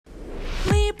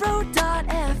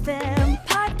Libro.fm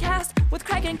podcast with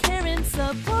Craig and Karen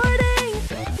supporting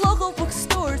local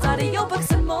bookstores, audiobooks,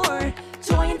 and more.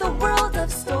 Join the world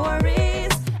of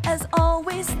stories. As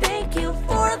always, thank you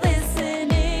for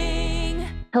listening.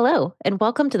 Hello, and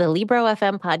welcome to the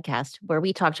Libro.fm podcast, where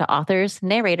we talk to authors,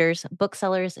 narrators,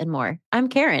 booksellers, and more. I'm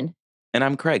Karen. And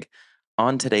I'm Craig.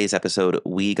 On today's episode,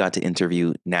 we got to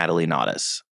interview Natalie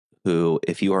Naudus, who,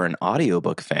 if you are an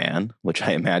audiobook fan, which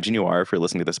I imagine you are if you're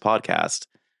listening to this podcast,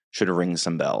 should ring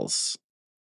some bells.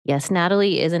 Yes,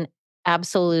 Natalie is an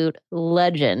absolute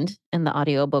legend in the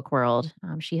audiobook world.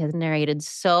 She has narrated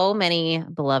so many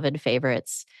beloved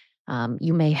favorites.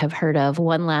 You may have heard of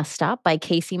One Last Stop by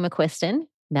Casey McQuiston.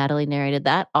 Natalie narrated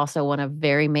that, also won a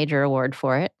very major award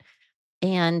for it.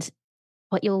 And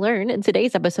what you'll learn in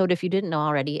today's episode, if you didn't know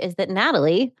already, is that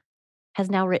Natalie has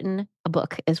now written a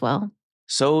book as well.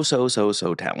 So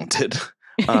talented.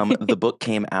 The book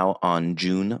came out on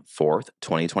June 4th,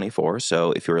 2024.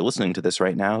 So if you're listening to this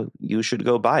right now, you should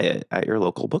go buy it at your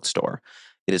local bookstore.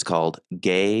 It is called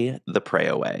Gay the Pray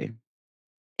Away.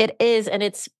 It is, and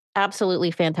it's absolutely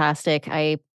fantastic.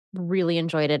 I really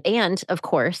enjoyed it. And of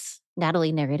course,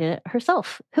 Natalie narrated it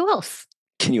herself. Who else?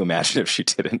 Can you imagine if she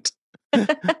didn't?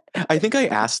 I think I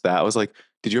asked that. I was like,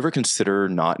 did you ever consider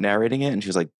not narrating it? And she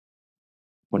was like,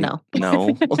 No.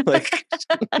 Like,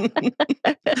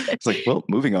 it's like, well,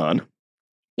 moving on.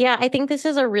 Yeah, I think this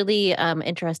is a really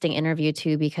interesting interview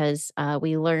too, because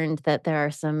we learned that there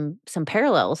are some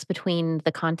parallels between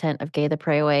the content of Gay the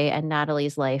Pray Away and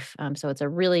Natalie's life. So it's a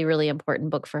really, really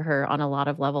important book for her on a lot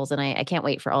of levels. And I can't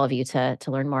wait for all of you to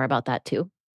learn more about that too.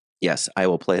 Yes, I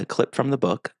will play a clip from the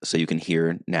book so you can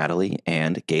hear Natalie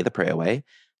and Gay the Pray Away.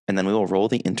 And then we will roll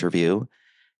the interview.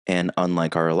 And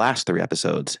unlike our last 3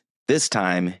 episodes, this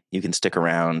time you can stick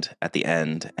around at the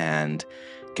end, and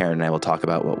Karen and I will talk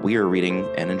about what we are reading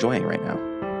and enjoying right now.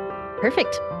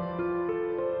 Perfect.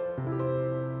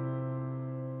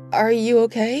 Are you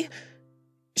okay?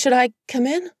 Should I come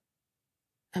in?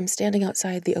 I'm standing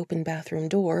outside the open bathroom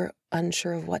door,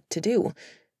 unsure of what to do.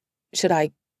 Should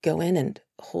I go in and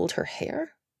hold her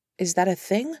hair? Is that a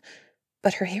thing?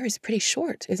 But her hair is pretty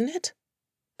short, isn't it?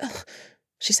 Ugh,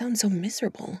 she sounds so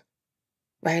miserable.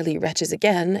 Riley retches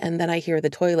again, and then I hear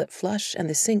the toilet flush and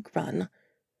the sink run.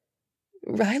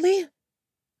 Riley?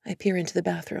 I peer into the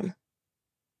bathroom.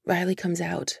 Riley comes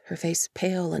out, her face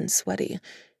pale and sweaty.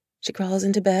 She crawls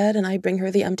into bed, and I bring her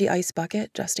the empty ice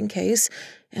bucket, just in case,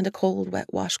 and a cold,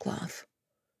 wet washcloth.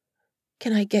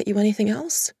 Can I get you anything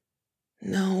else?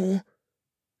 No.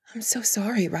 I'm so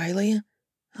sorry, Riley.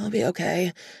 I'll be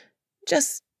okay.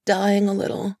 Just dying a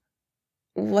little.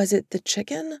 Was it the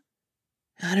chicken?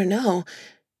 I don't know.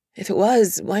 If it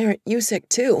was, why aren't you sick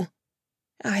too?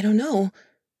 I don't know.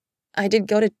 I did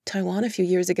go to Taiwan a few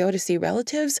years ago to see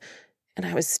relatives, and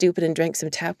I was stupid and drank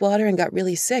some tap water and got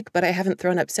really sick, but I haven't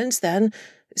thrown up since then,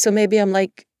 so maybe I'm,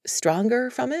 stronger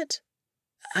from it?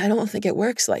 I don't think it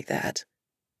works like that.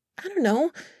 I don't know.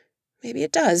 Maybe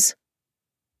it does.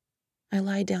 I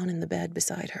lie down in the bed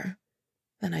beside her.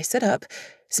 Then I sit up,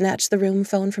 snatch the room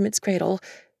phone from its cradle,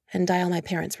 and dial my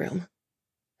parents' room.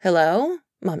 Hello?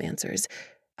 Mom answers.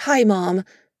 Hi, Mom.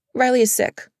 Riley is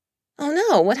sick. Oh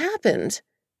no, what happened?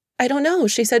 I don't know.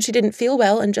 She said she didn't feel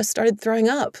well and just started throwing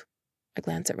up. I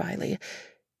glance at Riley.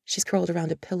 She's curled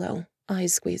around a pillow,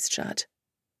 eyes squeezed shut.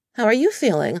 How are you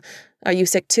feeling? Are you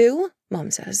sick too?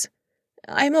 Mom says.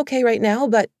 I'm okay right now,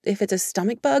 but if it's a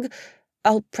stomach bug,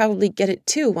 I'll probably get it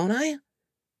too, won't I?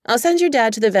 I'll send your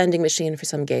dad to the vending machine for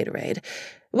some Gatorade.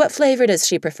 What flavor does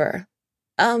she prefer?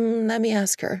 Let me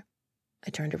ask her. I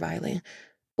turn to Riley.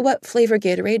 What flavor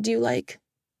Gatorade do you like?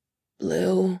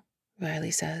 Blue,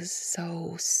 Riley says,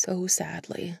 so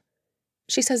sadly.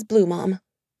 She says blue, Mom.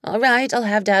 All right, I'll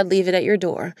have Dad leave it at your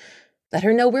door. Let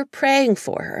her know we're praying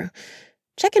for her.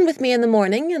 Check in with me in the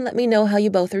morning and let me know how you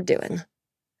both are doing.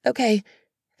 Okay,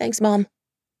 thanks, Mom.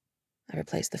 I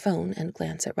replace the phone and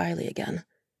glance at Riley again.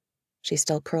 She's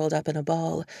still curled up in a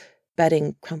ball,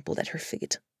 bedding crumpled at her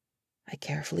feet. I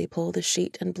carefully pull the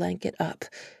sheet and blanket up,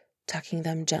 tucking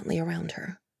them gently around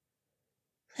her.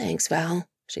 Thanks, Val,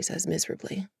 she says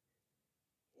miserably.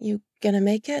 You gonna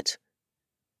make it?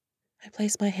 I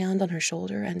place my hand on her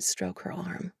shoulder and stroke her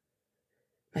arm.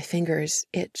 My fingers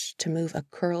itch to move a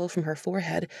curl from her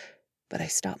forehead, but I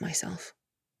stop myself.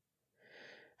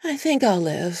 I think I'll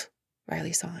live,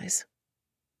 Riley sighs.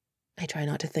 I try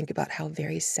not to think about how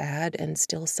very sad and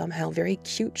still somehow very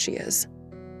cute she is.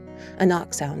 A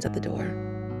knock sounds at the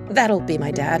door. That'll be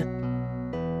my dad.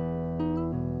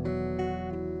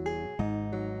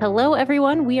 Hello,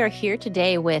 everyone. We are here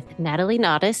today with Natalie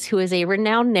Naudus, who is a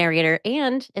renowned narrator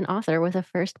and an author with a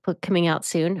first book coming out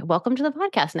soon. Welcome to the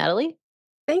podcast, Natalie.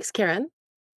 Thanks, Karen.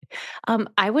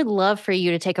 I would love for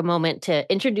you to take a moment to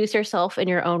introduce yourself in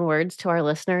your own words to our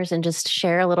listeners and just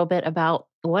share a little bit about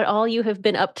what all you have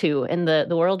been up to in the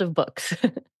world of books.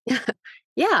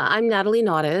 Yeah, I'm Natalie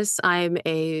Naudus. I'm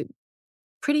a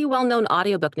pretty well-known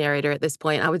audiobook narrator at this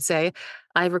point, I would say.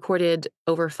 I've recorded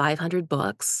over 500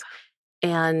 books,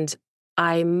 and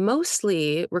I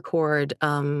mostly record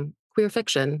queer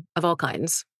fiction of all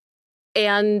kinds.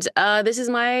 And this is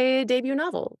my debut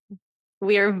novel.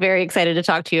 We are very excited to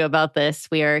talk to you about this.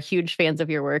 We are huge fans of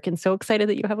your work and so excited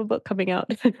that you have a book coming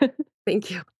out.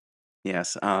 Thank you.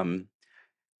 Yes.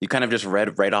 You kind of just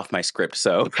read right off my script.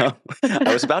 So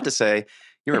I was about to say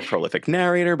you're a prolific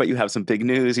narrator, but you have some big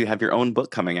news. You have your own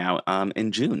book coming out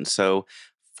in June. So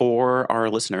for our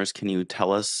listeners, can you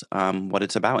tell us what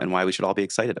it's about and why we should all be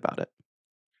excited about it?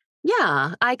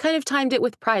 Yeah, I kind of timed it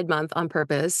with Pride Month on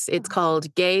purpose. It's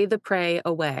called Gay the Prey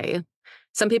Away.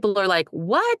 Some people are like,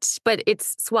 what? But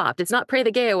it's swapped. It's not Pray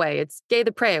the Gay Away, it's Gay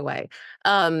the Prey Away.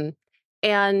 And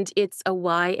it's a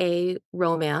YA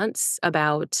romance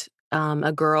about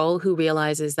a girl who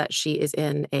realizes that she is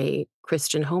in a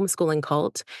Christian homeschooling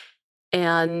cult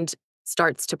and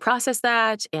starts to process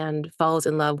that and falls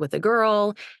in love with a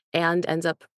girl and ends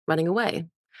up running away.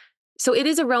 So it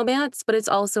is a romance, but it's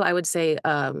also, I would say,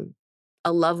 a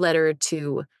love letter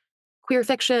to queer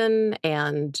fiction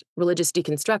and religious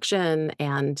deconstruction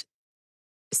and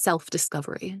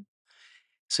self-discovery.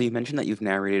 So you mentioned that you've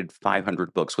narrated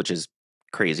 500 books, which is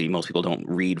crazy. Most people don't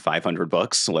read 500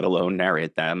 books, let alone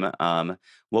narrate them.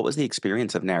 What was the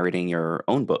experience of narrating your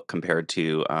own book compared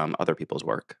to other people's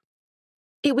work?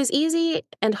 It was easy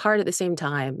and hard at the same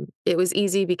time. It was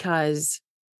easy because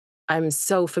I'm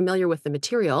so familiar with the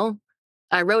material.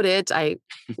 I wrote it. I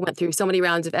went through so many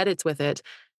rounds of edits with it.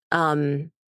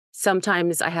 Um,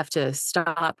 Sometimes I have to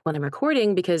stop when I'm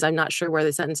recording because I'm not sure where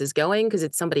the sentence is going because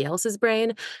it's somebody else's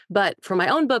brain. But for my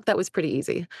own book, that was pretty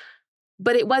easy.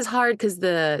 But it was hard because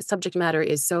the subject matter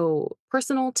is so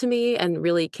personal to me and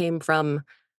really came from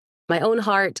my own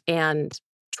heart and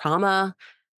trauma.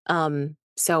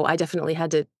 So I definitely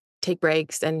had to take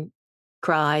breaks and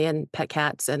cry and pet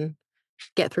cats and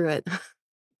get through it.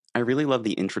 I really love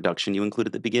the introduction you include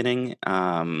at the beginning,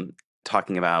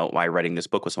 talking about why writing this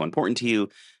book was so important to you.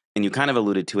 And you kind of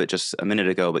alluded to it just a minute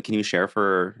ago, but can you share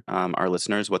for our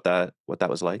listeners what that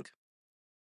was like?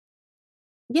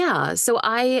 Yeah. So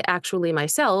I actually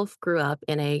myself grew up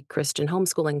in a Christian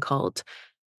homeschooling cult,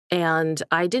 and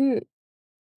I didn't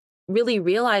really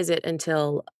realize it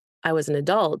until I was an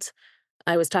adult.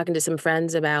 I was talking to some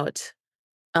friends about,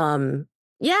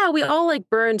 yeah, we all like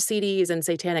burned CDs and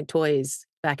satanic toys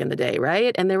back in the day,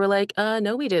 right? And they were like,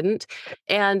 no, we didn't.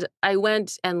 And I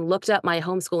went and looked up my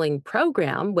homeschooling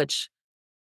program, which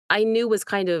I knew was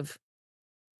kind of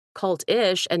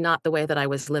cult-ish and not the way that I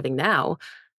was living now.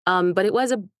 But it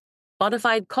was a bona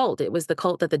fide cult. It was the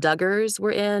cult that the Duggars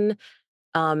were in.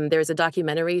 There's a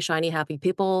documentary, Shiny Happy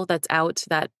People, that's out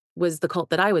that was the cult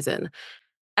that I was in.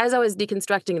 As I was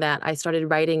deconstructing that, I started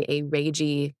writing a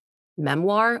ragey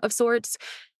memoir of sorts,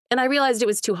 and I realized it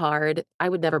was too hard. I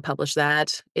would never publish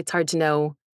that. It's hard to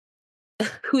know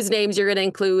whose names you're going to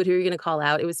include, who you're going to call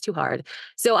out. It was too hard.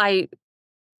 So I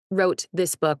wrote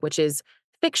this book, which is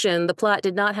fiction. The plot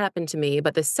did not happen to me,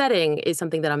 but the setting is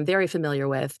something that I'm very familiar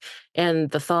with. And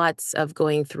the thoughts of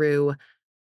going through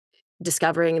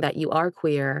discovering that you are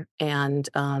queer and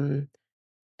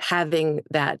having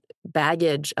that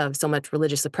baggage of so much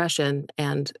religious oppression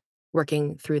and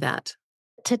working through that.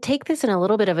 To take this in a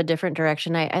little bit of a different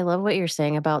direction, I love what you're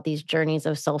saying about these journeys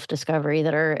of self-discovery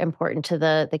that are important to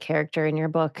the character in your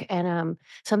book. And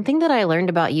something that I learned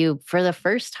about you for the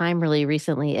first time really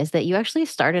recently is that you actually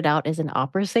started out as an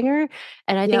opera singer.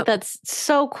 And I think Yep. that's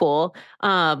so cool.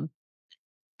 Can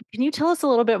you tell us a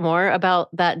little bit more about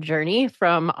that journey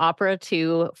from opera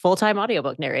to full-time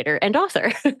audiobook narrator and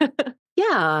author?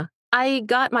 Yeah. I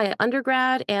got my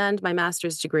undergrad and my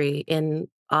master's degree in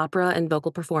opera and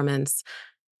vocal performance.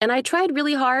 And I tried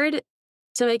really hard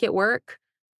to make it work.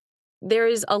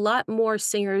 There's a lot more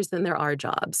singers than there are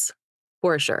jobs,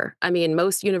 for sure. I mean,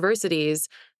 most universities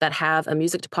that have a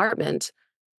music department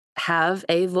have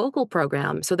a vocal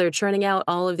program. So they're churning out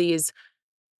all of these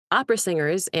opera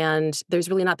singers, and there's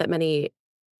really not that many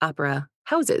opera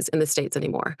houses in the States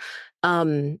anymore.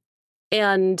 Um,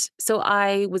 and so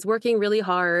I was working really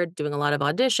hard, doing a lot of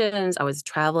auditions. I was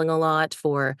traveling a lot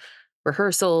for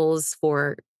rehearsals,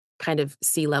 for kind of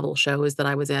C-level shows that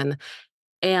I was in.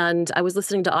 And I was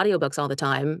listening to audiobooks all the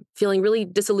time, feeling really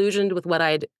disillusioned with what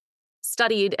I'd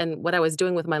studied and what I was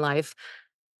doing with my life.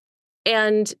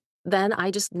 And then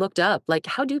I just looked up, like,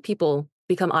 how do people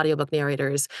become audiobook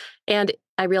narrators? And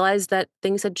I realized that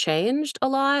things had changed a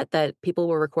lot, that people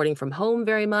were recording from home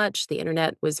very much. The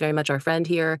internet was very much our friend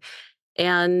here.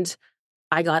 And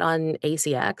I got on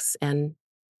ACX and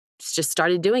just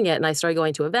started doing it. And I started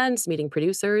going to events, meeting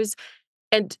producers.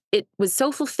 And it was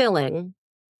so fulfilling.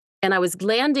 And I was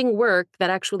landing work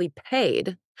that actually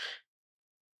paid.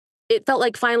 It felt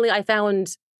like finally I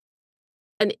found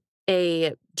an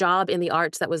a job in the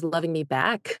arts that was loving me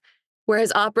back,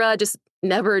 whereas opera just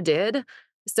never did.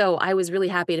 So I was really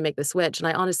happy to make the switch. And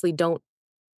I honestly don't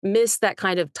miss that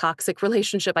kind of toxic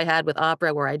relationship I had with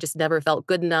opera where I just never felt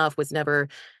good enough, was never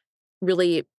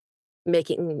really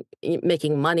making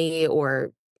money,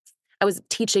 or I was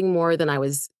teaching more than I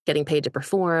was getting paid to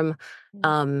perform.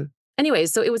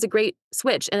 Anyways, so it was a great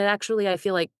switch. And it actually, I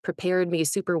feel like, prepared me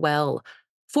super well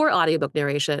for audiobook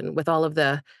narration with all of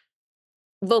the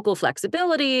vocal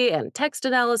flexibility and text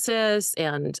analysis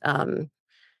and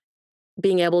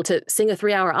being able to sing a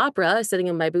 3-hour opera sitting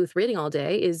in my booth reading all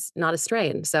day is not a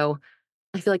strain. So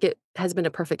I feel like it has been a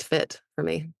perfect fit for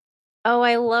me. Oh,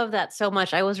 I love that so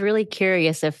much. I was really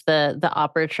curious if the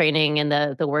opera training and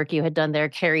the work you had done there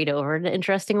carried over in an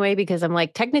interesting way, because I'm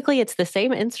like, technically it's the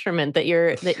same instrument that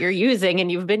you're using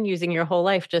and you've been using your whole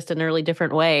life, just in a really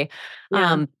different way.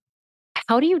 Yeah.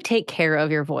 How do you take care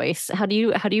of your voice? How do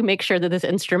you make sure that this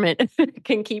instrument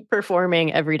can keep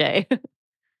performing every day?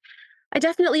 I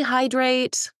definitely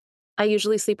hydrate. I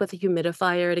usually sleep with a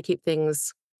humidifier to keep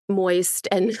things moist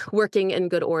and working in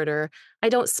good order. I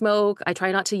don't smoke. I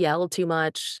try not to yell too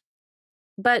much.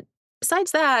 But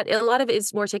besides that, a lot of it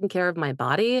is more taking care of my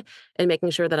body and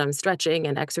making sure that I'm stretching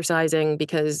and exercising,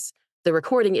 because the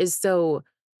recording is so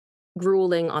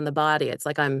grueling on the body. It's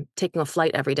like I'm taking a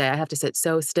flight every day. I have to sit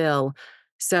so still.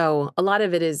 So a lot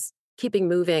of it is keeping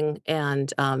moving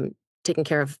and taking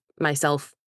care of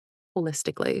myself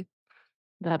holistically.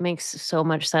 That makes so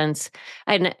much sense.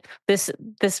 And this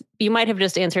you might have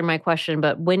just answered my question,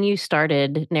 but when you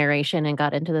started narration and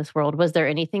got into this world, was there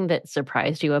anything that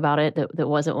surprised you about it that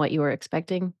wasn't what you were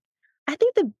expecting? I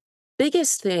think the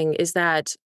biggest thing is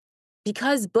that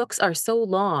because books are so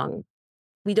long,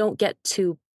 we don't get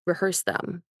to rehearse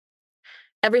them.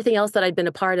 Everything else that I'd been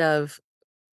a part of,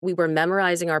 we were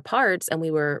memorizing our parts and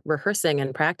we were rehearsing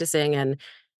and practicing and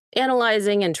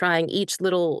analyzing and trying each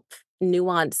little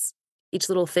nuance, each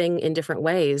little thing in different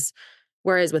ways.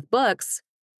 Whereas with books,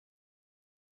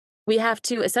 we have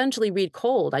to essentially read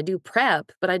cold. I do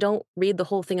prep, but I don't read the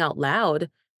whole thing out loud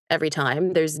every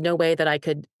time. There's no way that I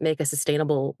could make a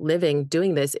sustainable living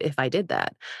doing this if I did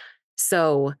that.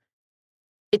 So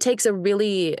it takes a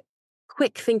really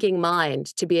quick thinking mind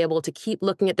to be able to keep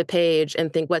looking at the page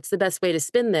and think, what's the best way to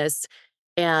spin this?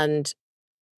 And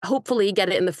hopefully get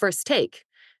it in the first take,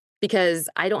 because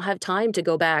I don't have time to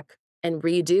go back and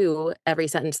redo every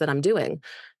sentence that I'm doing.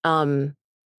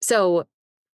 So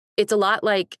it's a lot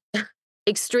like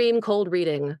extreme cold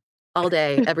reading all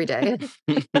day, every day.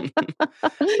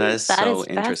 That is That so is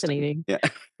interesting. fascinating.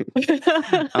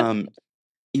 Yeah. um,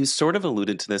 you sort of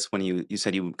alluded to this when you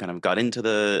said you kind of got into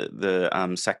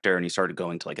the sector and you started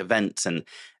going to like events. And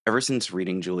ever since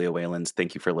reading Julia Whalen's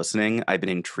Thank You for Listening, I've been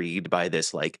intrigued by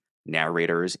this like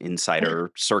narrators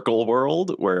insider circle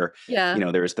world where Yeah.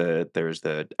 there's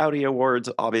the Audi Awards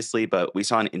obviously, but we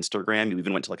saw on Instagram you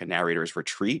even went to like a narrators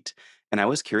retreat, and I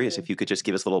was curious if you could just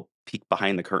give us a little peek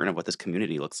behind the curtain of what this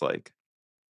community looks like.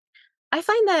 I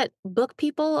find that book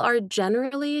people are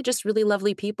generally just really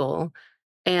lovely people.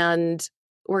 And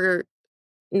we're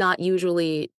not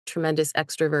usually tremendous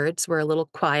extroverts. We're a little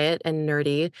quiet and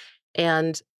nerdy.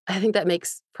 And I think that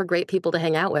makes for great people to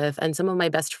hang out with. And some of my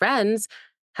best friends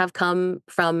have come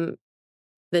from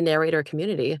the narrator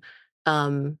community.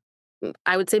 Um,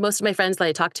 I would say most of my friends that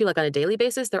I talk to like on a daily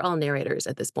basis, they're all narrators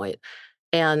at this point.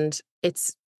 And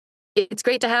it's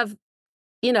great to have,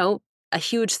 you know, a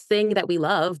huge thing that we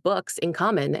love, books, in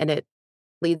common. And it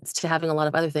leads to having a lot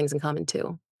of other things in common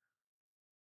too.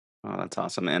 Oh, that's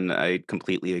awesome. And I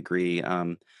completely agree.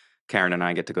 Karen and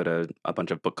I get to go to a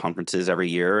bunch of book conferences every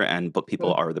year, and book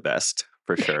people Mm. are the best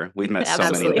for sure. We've met so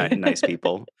many Absolutely. nice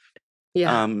people.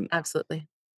 Yeah, Um, absolutely.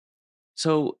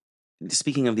 so,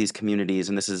 speaking of these communities,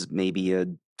 and this is maybe a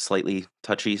slightly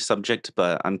touchy subject,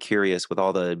 but I'm curious with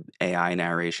all the AI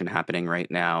narration happening right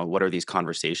now, what are these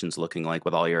conversations looking like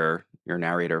with all your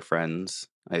narrator friends?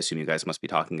 I assume you guys must be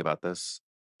talking about this.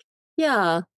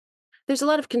 Yeah, there's a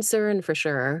lot of concern for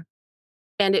sure.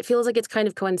 And it feels like it's kind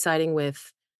of coinciding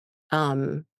with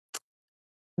um,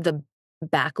 the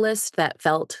backlist that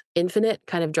felt infinite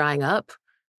kind of drying up.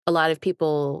 A lot of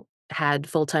people had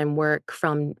full-time work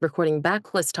from recording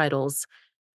backlist titles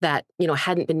that,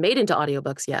 hadn't been made into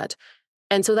audiobooks yet.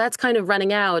 And so that's kind of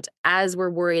running out as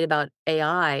we're worried about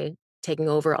AI taking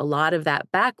over a lot of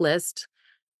that backlist.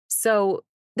 So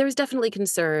there's definitely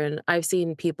concern. I've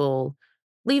seen people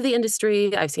leave the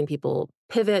industry. I've seen people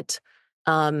pivot.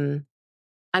 I'm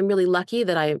really lucky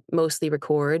that I mostly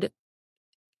record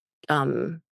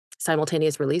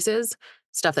simultaneous releases,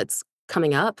 stuff that's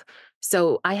coming up.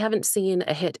 So I haven't seen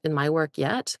a hit in my work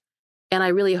yet. And I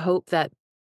really hope that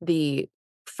the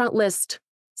front list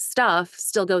stuff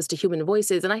still goes to human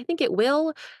voices. And I think it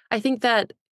will. I think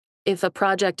that if a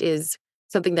project is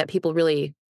something that people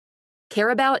really care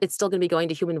about, it's still going to be going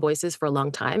to human voices for a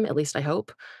long time, at least I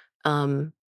hope.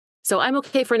 Um, so I'm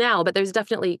okay for now, but there's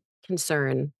definitely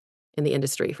concern in the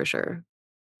industry for sure.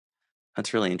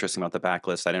 That's really interesting about the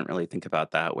backlist. I didn't really think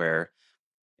about that, where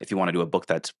if you want to do a book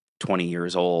that's 20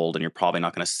 years old and you're probably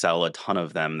not going to sell a ton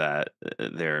of them, that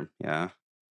they're, yeah.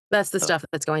 That's the So, stuff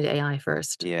that's going to AI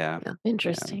first. yeah.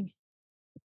 Interesting.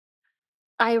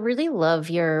 I really love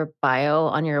your bio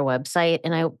on your website,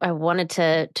 and I wanted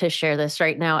to share this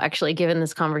right now. Actually, given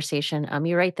this conversation,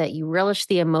 you write that you relish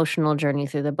the emotional journey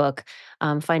through the book,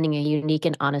 finding a unique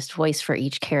and honest voice for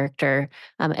each character,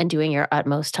 and doing your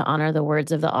utmost to honor the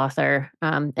words of the author.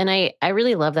 And I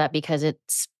really love that because it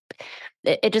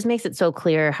just makes it so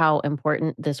clear how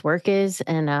important this work is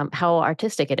and how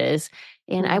artistic it is.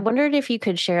 And I wondered if you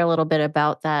could share a little bit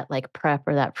about that, like prep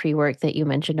or that pre-work that you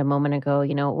mentioned a moment ago.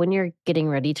 You know, when you're getting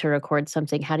ready to record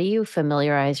something, how do you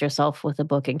familiarize yourself with the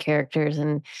book and characters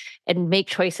and make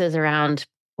choices around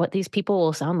what these people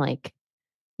will sound like?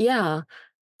 Yeah.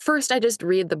 First, I just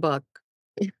read the book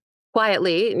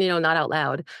quietly, not out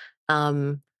loud.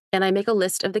 And I make a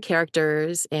list of the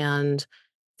characters and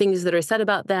things that are said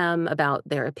about them, about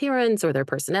their appearance or their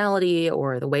personality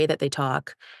or the way that they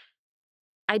talk.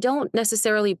 I don't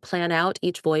necessarily plan out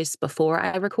each voice before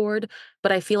I record,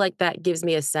 but I feel like that gives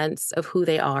me a sense of who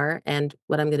they are and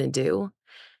what I'm going to do.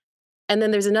 And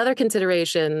then there's another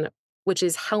consideration, which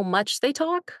is how much they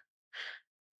talk.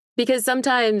 Because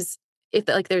sometimes if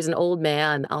like there's an old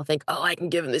man, I'll think, oh, I can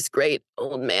give him this great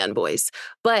old man voice.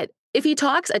 But if he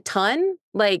talks a ton,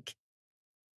 like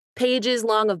pages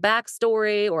long of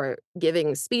backstory or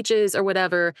giving speeches or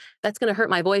whatever, that's going to hurt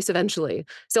my voice eventually.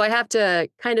 So I have to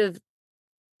kind of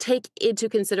take into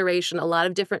consideration a lot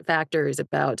of different factors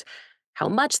about how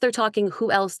much they're talking,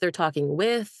 who else they're talking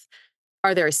with.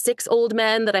 Are there 6 old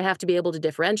men that I have to be able to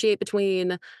differentiate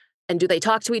between? And do they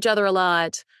talk to each other a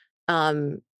lot?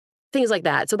 Um, Things like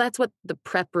that. So that's what the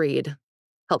prep read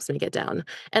helps me get down.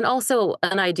 And also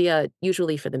an idea,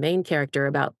 usually for the main character,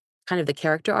 about kind of the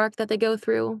character arc that they go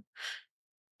through.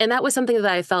 And that was something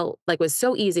that I felt like was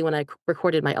so easy when I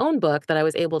recorded my own book, that I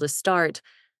was able to start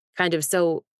kind of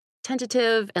so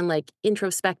tentative and like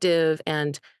introspective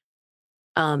and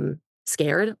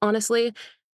scared, honestly,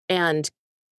 and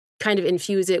kind of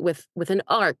infuse it with an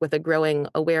arc, with a growing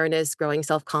awareness, growing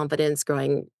self-confidence,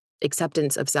 growing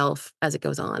acceptance of self as it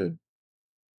goes on.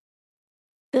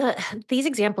 These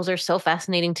examples are so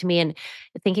fascinating to me, and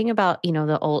thinking about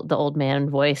the old man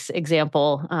voice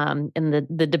example, and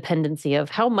the dependency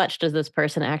of how much does this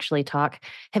person actually talk.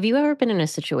 Have you ever been in a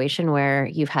situation where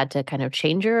you've had to kind of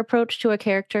change your approach to a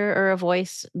character or a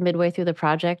voice midway through the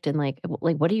project, and like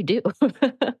what do you do?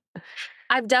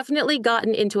 I've definitely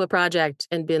gotten into a project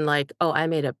and been like, oh, I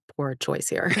made a poor choice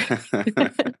here.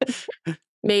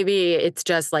 Maybe it's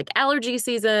just like allergy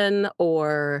season,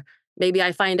 or maybe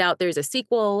I find out there's a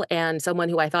sequel and someone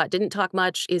who I thought didn't talk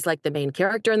much is like the main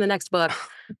character in the next book.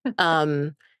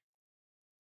 Um,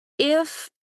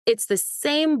 if it's the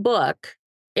same book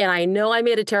and I know I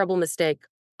made a terrible mistake,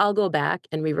 I'll go back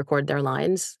and re-record their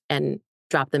lines and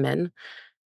drop them in.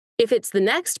 If it's the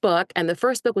next book and the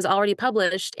first book was already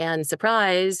published and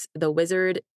surprise, the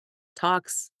wizard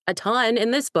talks a ton in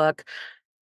this book,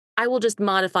 I will just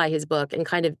modify his book and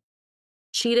kind of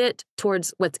cheat it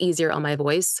towards what's easier on my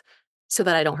voice so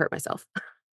that I don't hurt myself.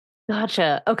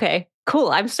 Gotcha. Okay, cool.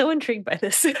 I'm so intrigued by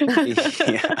this.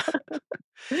 Yeah.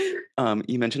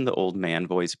 You mentioned the old man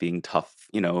voice being tough.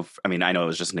 I mean, I know it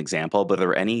was just an example, but are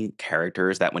there any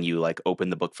characters that when you like open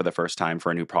the book for the first time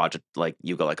for a new project, like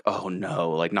you go like, oh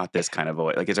no, like not this kind of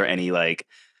voice? Like, is there any like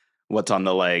what's on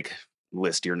the like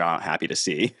list you're not happy to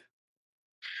see?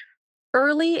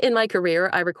 Early in my career,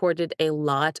 I recorded a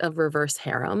lot of reverse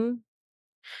harem,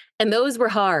 and those were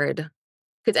hard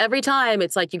because every time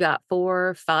it's like you got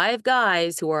 4, 5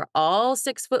 guys who are all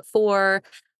 6'4",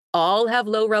 all have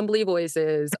low rumbly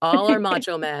voices, all are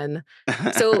macho men.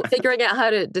 So figuring out how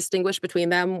to distinguish between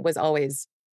them was always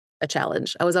a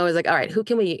challenge. I was always like, all right, who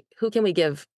can we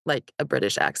give like a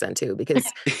British accent to? Because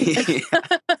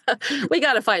we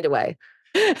got to find a way.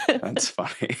 That's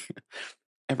funny.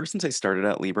 Ever since I started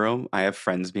at Libro, I have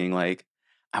friends being like,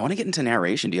 I want to get into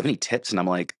narration. Do you have any tips? And I'm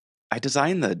like, I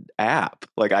designed the app.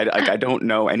 Like I don't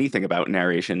know anything about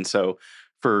narration. So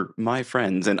for my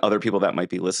friends and other people that might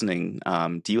be listening,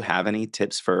 do you have any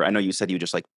tips for? I know you said you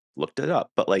just like looked it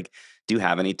up, but like, do you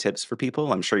have any tips for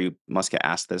people? I'm sure you must get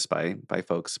asked this by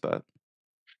folks, but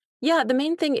Yeah, the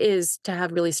main thing is to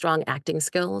have really strong acting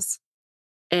skills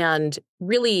and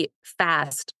really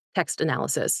fast text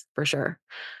analysis for sure.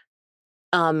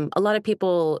 A lot of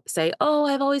people say, "Oh,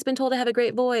 I've always been told I have a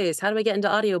great voice. How do I get into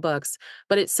audiobooks?"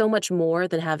 But it's so much more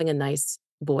than having a nice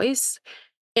voice.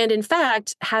 And in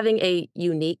fact, having a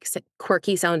unique,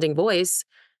 quirky sounding voice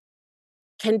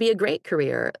can be a great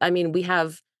career. I mean, we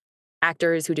have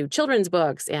actors who do children's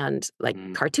books and like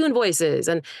cartoon voices,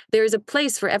 and there's a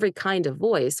place for every kind of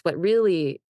voice. What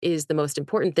really is the most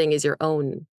important thing is your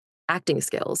own acting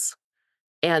skills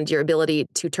and your ability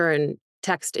to turn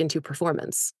text into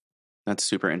performance. that's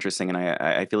super interesting. And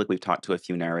I feel like we've talked to a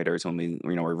few narrators when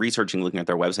we're researching, looking at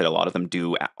their website. A lot of them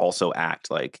do also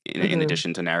act like in Mhm.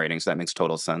 addition to narrating. So that makes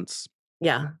total sense.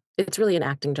 Yeah, it's really an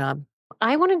acting job.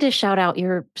 I wanted to shout out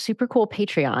your super cool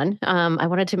Patreon. I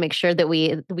wanted to make sure that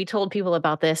we told people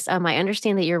about this. I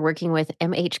understand that you're working with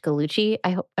M.H. Gallucci.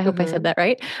 I hope I said Mhm. that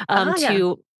right. Yeah.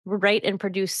 To write and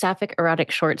produce sapphic erotic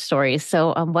short stories.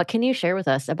 So, what can you share with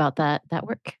us about that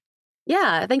work?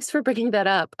 Yeah, thanks for bringing that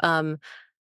up.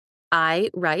 I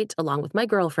write, along with my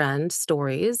girlfriend,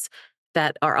 stories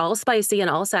that are all spicy and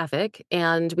all sapphic,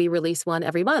 and we release one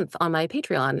every month on my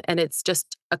Patreon. And it's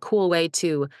just a cool way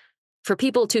for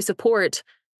people to support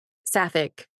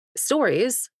sapphic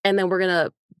stories, and then we're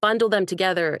gonna bundle them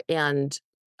together and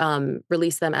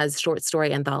release them as short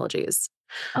story anthologies.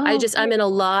 Oh, I'm very in a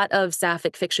cool. lot of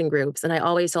sapphic fiction groups, and I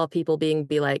always saw people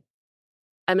be like,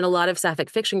 I'm in a lot of sapphic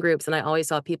fiction groups, and I always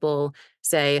saw people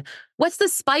say, "What's the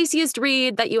spiciest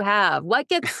read that you have?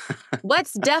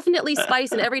 What's definitely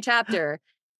spice in every chapter?"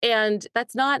 And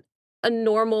that's not a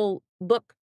normal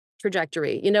book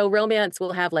trajectory. You know, romance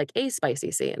will have like a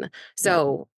spicy scene. Yeah.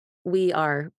 So we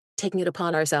are taking it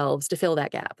upon ourselves to fill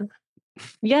that gap.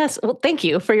 Yes. Well, thank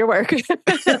you for your work.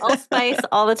 All spice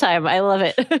all the time. I love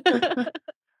it.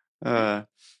 uh,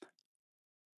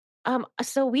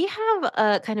 So we have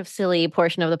a kind of silly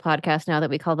portion of the podcast now that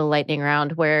we call the lightning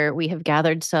round, where we have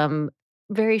gathered some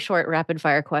very short rapid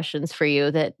fire questions for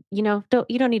you that, you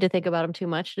don't need to think about them too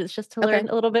much. It's just to Okay. learn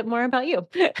a little bit more about you.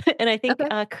 And I think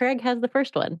Okay. Craig has the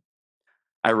first one.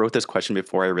 I wrote this question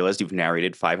before I realized you've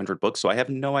narrated 500 books, so I have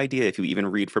no idea if you even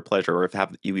read for pleasure or if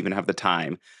you even have the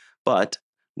time. But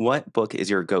what book is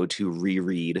your go-to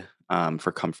reread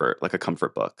for comfort, like a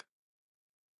comfort book?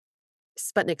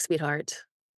 Sputnik Sweetheart,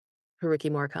 Haruki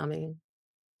Murakami.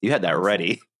 You had that Awesome.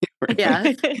 ready.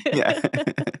 Yeah. Yeah.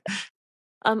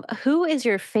 Who is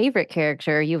your favorite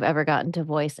character you've ever gotten to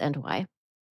voice and why?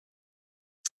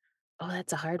 Oh,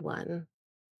 that's a hard one.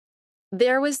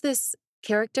 There was this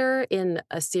character in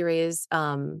a series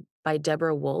by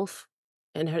Deborah Wolf,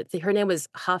 and her name was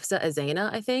Hafsa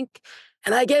Azena, I think.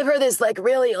 And I gave her this like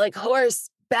really like hoarse,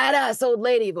 badass old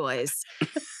lady voice,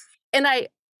 and I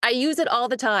use it all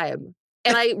the time.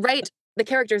 And I write the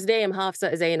character's name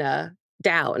Hafsa Azena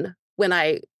down when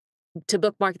I to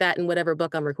bookmark that in whatever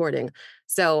book I'm recording.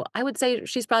 So I would say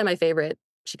she's probably my favorite.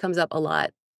 She comes up a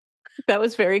lot. That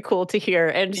was very cool to hear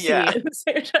and see Yeah. at the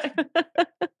same time.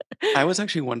 I was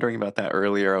actually wondering about that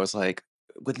earlier. I was like,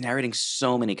 with narrating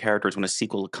so many characters, when a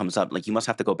sequel comes up, like you must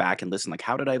have to go back and listen, like,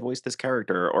 how did I voice this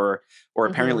character? Or Mhm.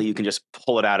 apparently you can just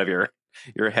pull it out of your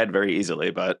head very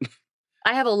easily. But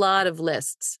I have a lot of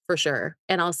lists for sure,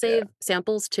 and I'll yeah, save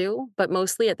samples too, but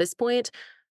mostly at this point,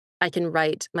 I can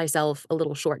write myself a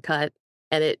little shortcut,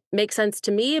 and it makes sense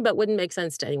to me, but wouldn't make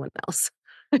sense to anyone else.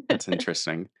 that's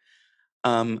interesting.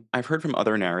 I've heard from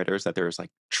other narrators that there's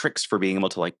like tricks for being able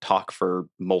to like talk for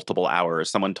multiple hours.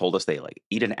 Someone told us they like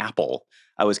eat an apple.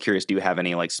 I was curious, do you have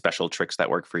any like special tricks that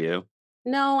work for you?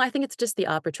 No, I think it's just the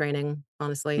opera training,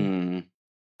 honestly. Hmm.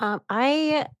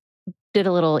 I did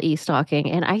a little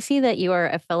e-stalking and I see that you are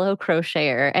a fellow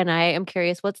crocheter. And I am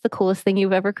curious, what's the coolest thing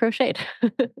you've ever crocheted?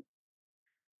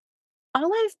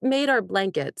 All I've made are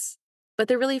blankets, but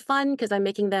they're really fun because I'm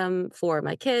making them for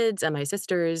my kids and my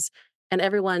sisters, and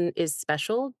everyone is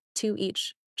special to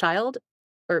each child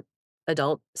or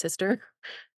adult sister.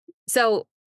 So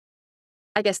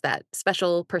I guess that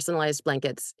special personalized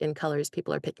blankets in colors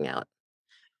people are picking out.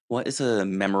 What is a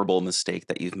memorable mistake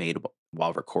that you've made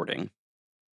while recording?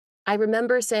 I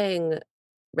remember saying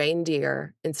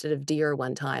reindeer instead of deer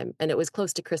one time, and it was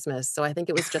close to Christmas, so I think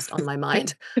it was just on my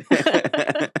mind.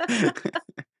 I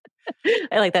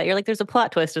like that. You're like, there's a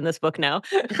plot twist in this book now.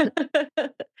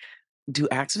 Do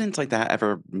accidents like that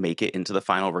ever make it into the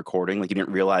final recording? Like you didn't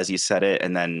realize you said it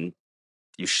and then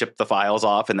you ship the files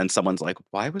off and then someone's like,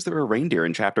 why was there a reindeer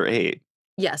in chapter 8?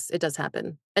 Yes, it does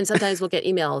happen. And sometimes we'll get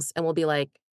emails and we'll be like,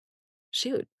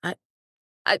 shoot,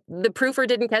 the proofer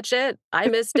didn't catch it. I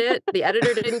missed it. The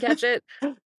editor didn't catch it.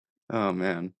 Oh,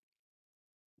 man.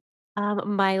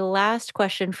 My last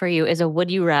question for you is a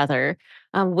would you rather.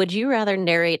 Would you rather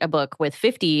narrate a book with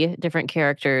 50 different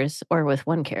characters or with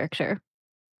one character?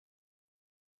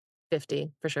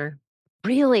 50 for sure.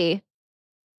 Really?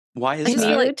 Why is I just that?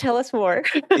 feel like Tell us more.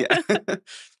 Yeah. it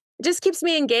just keeps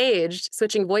me engaged,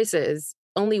 switching voices.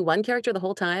 Only one character the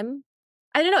whole time.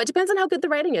 I don't know. It depends on how good the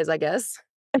writing is, I guess.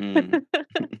 Mm.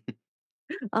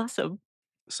 Awesome.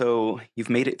 So you've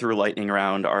made it through lightning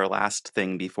round. Our last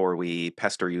thing before we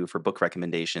pester you for book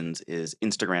recommendations is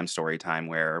Instagram story time,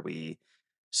 where we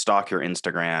stalk your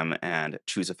Instagram and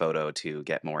choose a photo to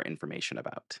get more information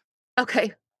about.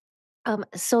 Okay.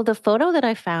 So the photo that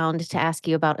I found to ask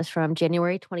you about is from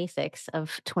January 26th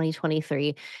of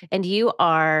 2023. And you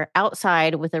are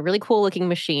outside with a really cool looking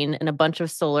machine and a bunch of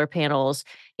solar panels.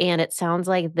 And it sounds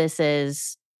like this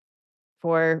is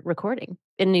for recording.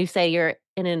 And you say you're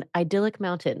in an idyllic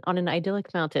mountain, on an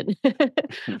idyllic mountain.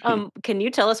 Can you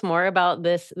tell us more about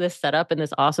this setup and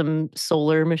this awesome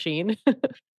solar machine?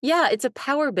 Yeah, it's a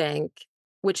power bank,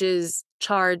 which is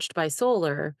charged by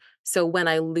solar. So when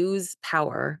I lose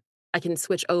power, I can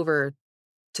switch over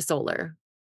to solar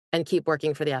and keep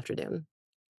working for the afternoon.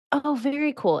 Oh,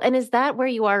 very cool. And is that where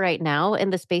you are right now in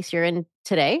the space you're in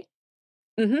today?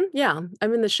 Yeah,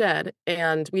 I'm in the shed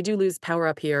and we do lose power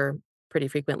up here pretty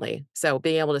frequently. So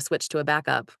being able to switch to a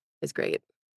backup is great.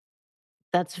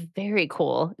 That's very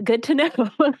cool. Good to know.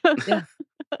 Yeah.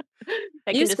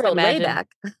 I You can just scrolled way imagine.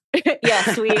 back.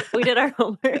 Yes, we did our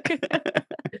homework.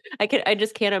 I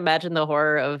just can't imagine the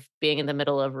horror of being in the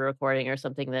middle of a recording or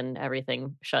something, then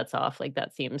everything shuts off. Like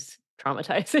that seems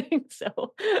traumatizing.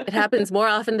 So It happens more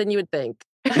often than you would think.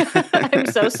 I'm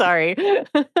so sorry.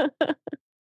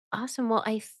 Awesome. Well,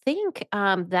 I think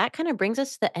that kind of brings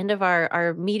us to the end of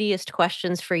our meatiest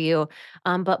questions for you.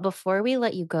 But before we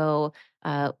let you go,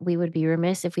 we would be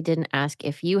remiss if we didn't ask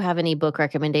if you have any book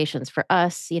recommendations for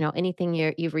us. Anything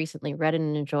you've recently read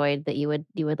and enjoyed that you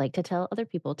would like to tell other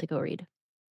people to go read.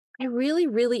 I really,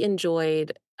 really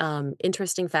enjoyed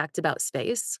Interesting Facts About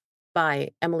Space by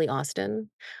Emily Austin.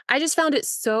 I just found it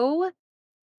so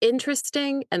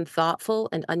interesting and thoughtful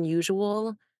and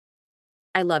unusual.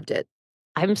 I loved it.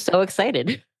 I'm so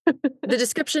excited. The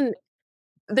description,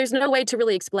 there's no way to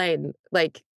really explain.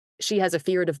 Like, she has a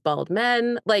fear of bald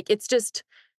men. Like, it's just,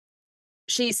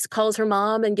 calls her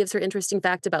mom and gives her interesting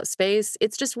fact about space.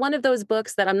 It's just one of those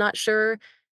books that I'm not sure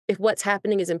if what's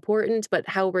happening is important, but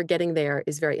how we're getting there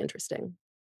is very interesting.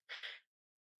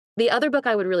 The other book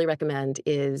I would really recommend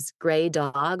is Gray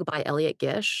Dog by Elliot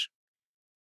Gish.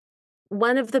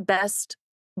 One of the best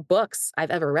books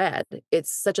I've ever read.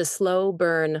 It's such a slow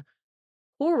burn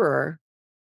horror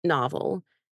novel.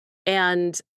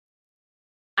 And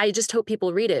I just hope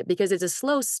people read it because it's a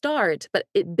slow start, but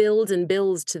it builds and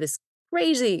builds to this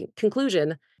crazy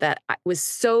conclusion that was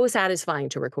so satisfying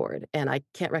to record. And I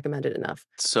can't recommend it enough.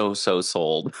 So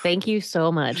sold. Thank you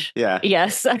so much. Yeah.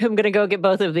 Yes, I'm going to go get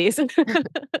both of these.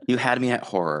 You had me at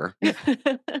horror.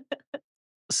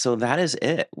 So that is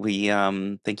it. We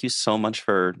thank you so much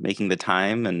for making the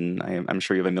time, and I'm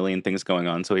sure you have a million things going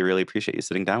on, so we really appreciate you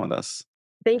sitting down with us.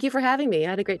 Thank you for having me. I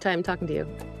had a great time talking to you.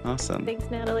 Awesome. Thanks,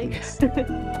 Natalie.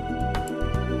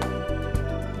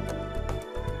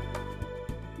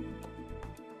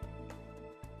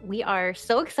 We are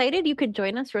so excited you could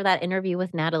join us for that interview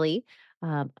with Natalie.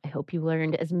 I hope you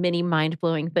learned as many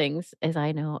mind-blowing things as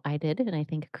I know I did, and I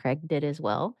think Craig did as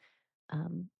well.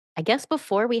 I guess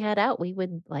before we head out, we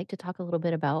would like to talk a little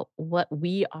bit about what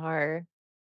we are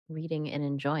reading and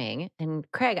enjoying. And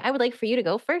Craig, I would like for you to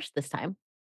go first this time.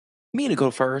 Me to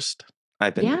go first.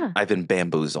 I've been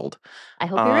bamboozled. I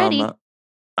hope you're ready.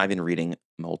 I've been reading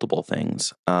multiple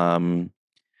things.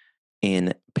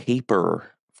 In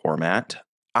paper format,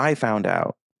 I found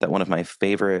out that one of my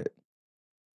favorite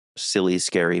silly,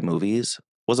 scary movies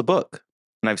was a book.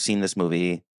 And I've seen this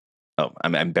movie. Oh,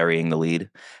 I'm burying the lead.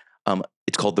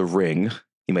 It's called The Ring.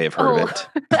 You may have heard of it.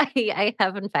 I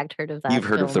have in fact heard of that. You've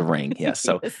heard of The Ring, yes.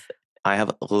 So Yes. I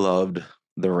have loved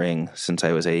The Ring since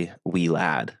I was a wee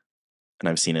lad. And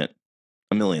I've seen it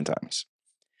a million times.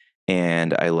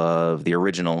 And I love the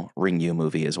original Ring You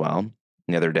movie as well.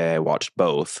 The other day I watched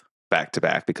both back to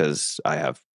back because I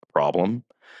have a problem.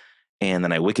 And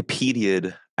then I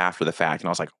Wikipedia'd after the fact and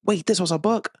I was like, wait, this was a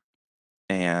book.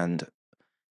 And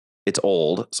it's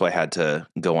old, so I had to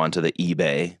go onto the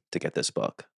eBay to get this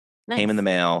book. Nice. Came in the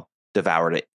mail,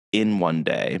 devoured it in one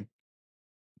day.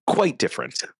 Quite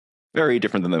different Very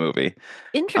different than the movie.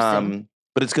 Interesting.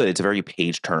 But it's good. It's a very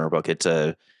page turner book. It's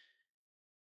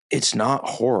not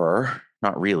horror,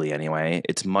 not really anyway.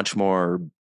 It's much more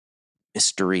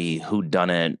mystery,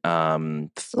 whodunit,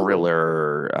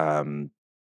 thriller,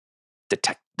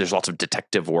 there's lots of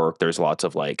detective work. There's lots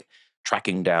of like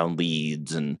tracking down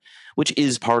leads, and which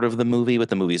is part of the movie, but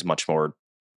the movie is much more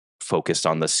focused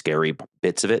on the scary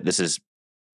bits of it.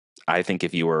 I think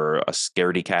if you were a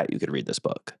scaredy cat, you could read this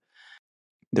book.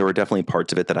 There were definitely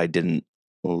parts of it that I didn't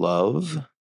love.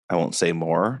 I won't say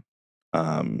more,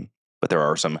 but there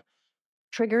are some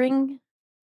Triggering.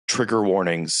 trigger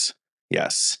warnings.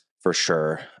 Yes, for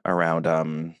sure,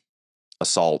 around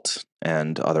assault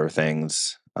and other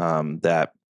things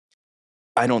that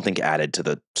I don't think added to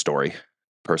the story.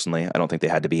 Personally, I don't think they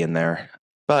had to be in there.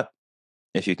 But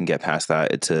if you can get past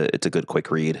that, it's a good quick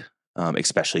read,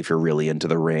 especially if you're really into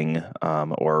The Ring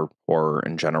or horror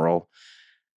in general.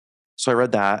 So I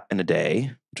read that in a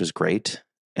day, which was great,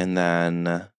 and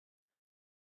then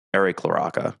Eric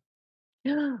LaRocca.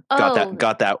 Oh,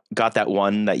 Got that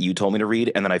one that you told me to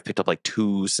read, and then I've picked up like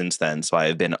 2 since then. So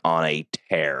I've been on a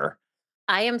tear.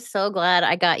 I am so glad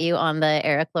I got you on the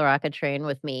Eric LaRocca train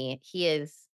with me. He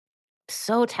is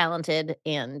so talented,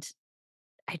 and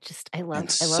I love And I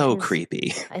love so his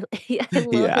creepy. I love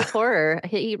Yeah. his horror.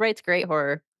 He writes great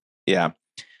horror. Yeah.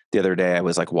 The other day I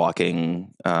was like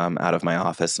walking out of my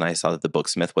office, and I saw that the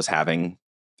Booksmith was having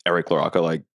Eric LaRocca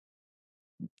like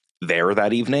there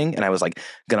that evening, and I was like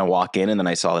gonna walk in, and then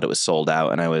I saw that it was sold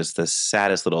out, and I was the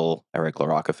saddest little Eric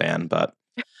LaRocca fan. But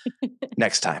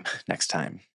next time.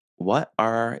 What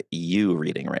are you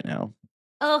reading right now?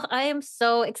 Oh, I am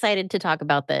so excited to talk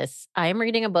about this. I am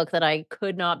reading a book that I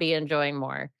could not be enjoying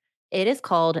more. It is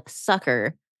called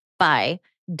Sucker by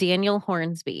Daniel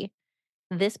Hornsby.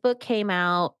 This book came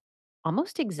out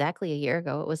almost exactly a year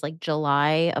ago. It was like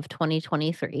July of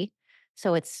 2023.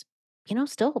 So it's,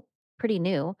 still pretty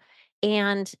new.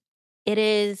 And it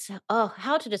is,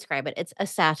 how to describe it? It's a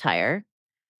satire,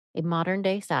 a modern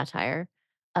day satire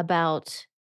about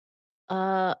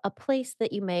a place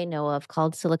that you may know of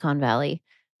called Silicon Valley.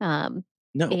 Um,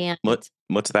 No. and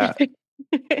What's that?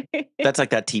 That's like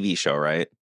that TV show, right?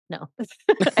 no,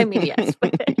 I mean, yes.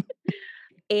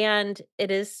 And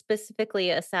it is specifically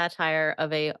a satire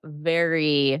of a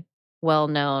very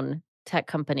well-known tech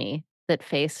company that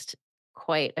faced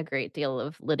quite a great deal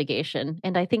of litigation,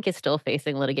 and I think is still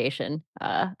facing litigation.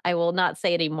 I will not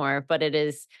say anymore, but it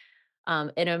is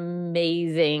an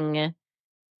amazing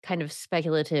kind of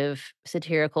speculative,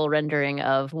 satirical rendering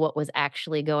of what was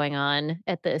actually going on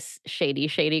at this shady,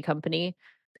 shady company.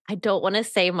 I don't want to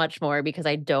say much more because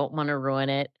I don't want to ruin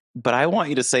it. But I want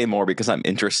you to say more because I'm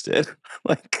interested.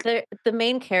 Like, The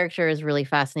main character is really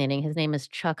fascinating. His name is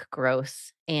Chuck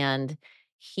Gross, and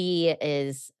he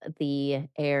is the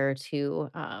heir to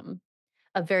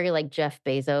a very like Jeff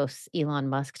Bezos, Elon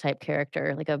Musk type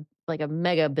character, like a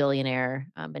mega billionaire.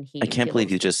 And I he can't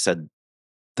believe you deals. just said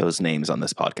those names on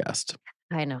this podcast.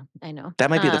 I know, I know. That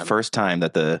might be the first time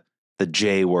that the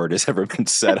J word has ever been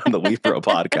said on the Libro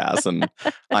podcast, and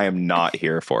I am not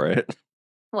here for it.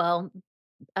 Well,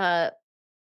 uh,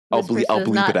 I'll this person is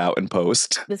bleep it not. out in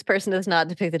post. This person is not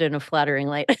depicted in a flattering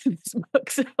light in this book.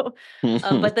 So,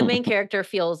 but the main character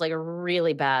feels like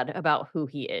really bad about who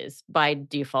he is by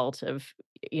default of,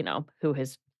 who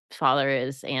his father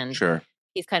is. And Sure.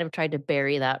 he's kind of tried to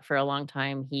bury that for a long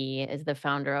time. He is the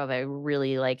founder of a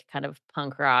really like kind of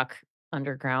punk rock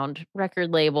underground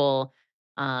record label.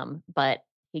 But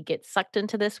he gets sucked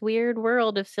into this weird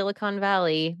world of Silicon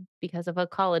Valley because of a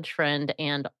college friend,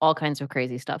 and all kinds of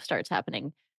crazy stuff starts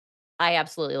happening. I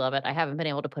absolutely love it. I haven't been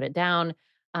able to put it down.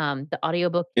 The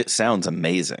audiobook, It sounds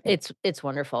amazing. it's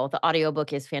wonderful. The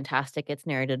audiobook is fantastic. It's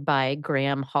narrated by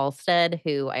Graham Halstead,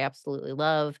 who I absolutely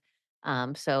love.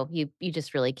 So you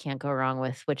just really can't go wrong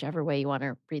with whichever way you want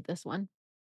to read this one.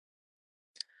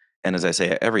 And as I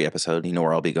say every episode, you know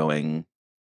where I'll be going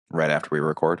right after we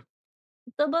record?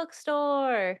 The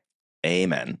bookstore.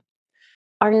 Amen.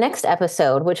 Our next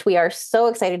episode, which we are so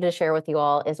excited to share with you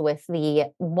all, is with the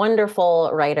wonderful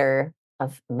writer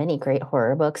of many great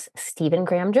horror books, Stephen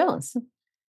Graham Jones.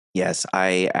 Yes,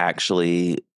 I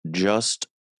actually just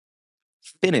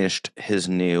finished his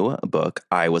new book,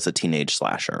 I Was a Teenage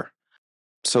Slasher.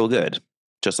 So good.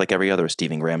 Just like every other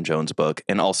Stephen Graham Jones book.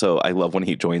 And also, I love when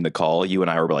he joined the call, you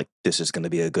and I were like, this is going to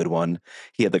be a good one.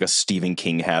 He had like a Stephen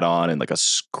King hat on and like a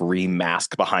Scream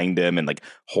mask behind him and like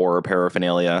horror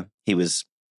paraphernalia.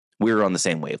 We were on the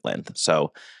same wavelength.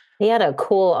 So he had a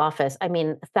cool office. I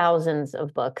mean, thousands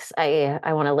of books. I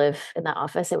want to live in that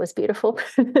office. It was beautiful.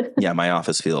 yeah, my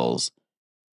office feels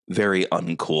very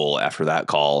uncool after that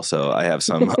call. So I have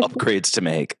some upgrades to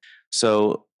make.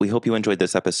 So we hope you enjoyed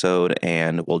this episode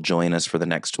and will join us for the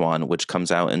next one, which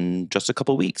comes out in just a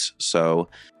couple weeks. So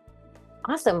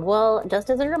Awesome. Well,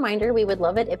 just as a reminder, we would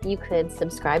love it if you could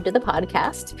subscribe to the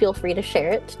podcast. Feel free to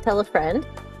share it, tell a friend.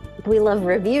 We love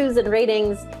reviews and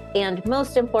ratings. And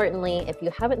most importantly, if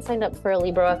you haven't signed up for a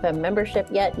Libro.fm membership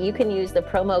yet, you can use the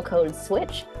promo code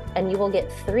SWITCH and you will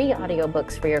get 3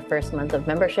 audiobooks for your first month of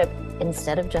membership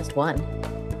instead of just 1.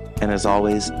 And as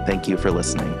always, thank you for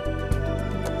listening.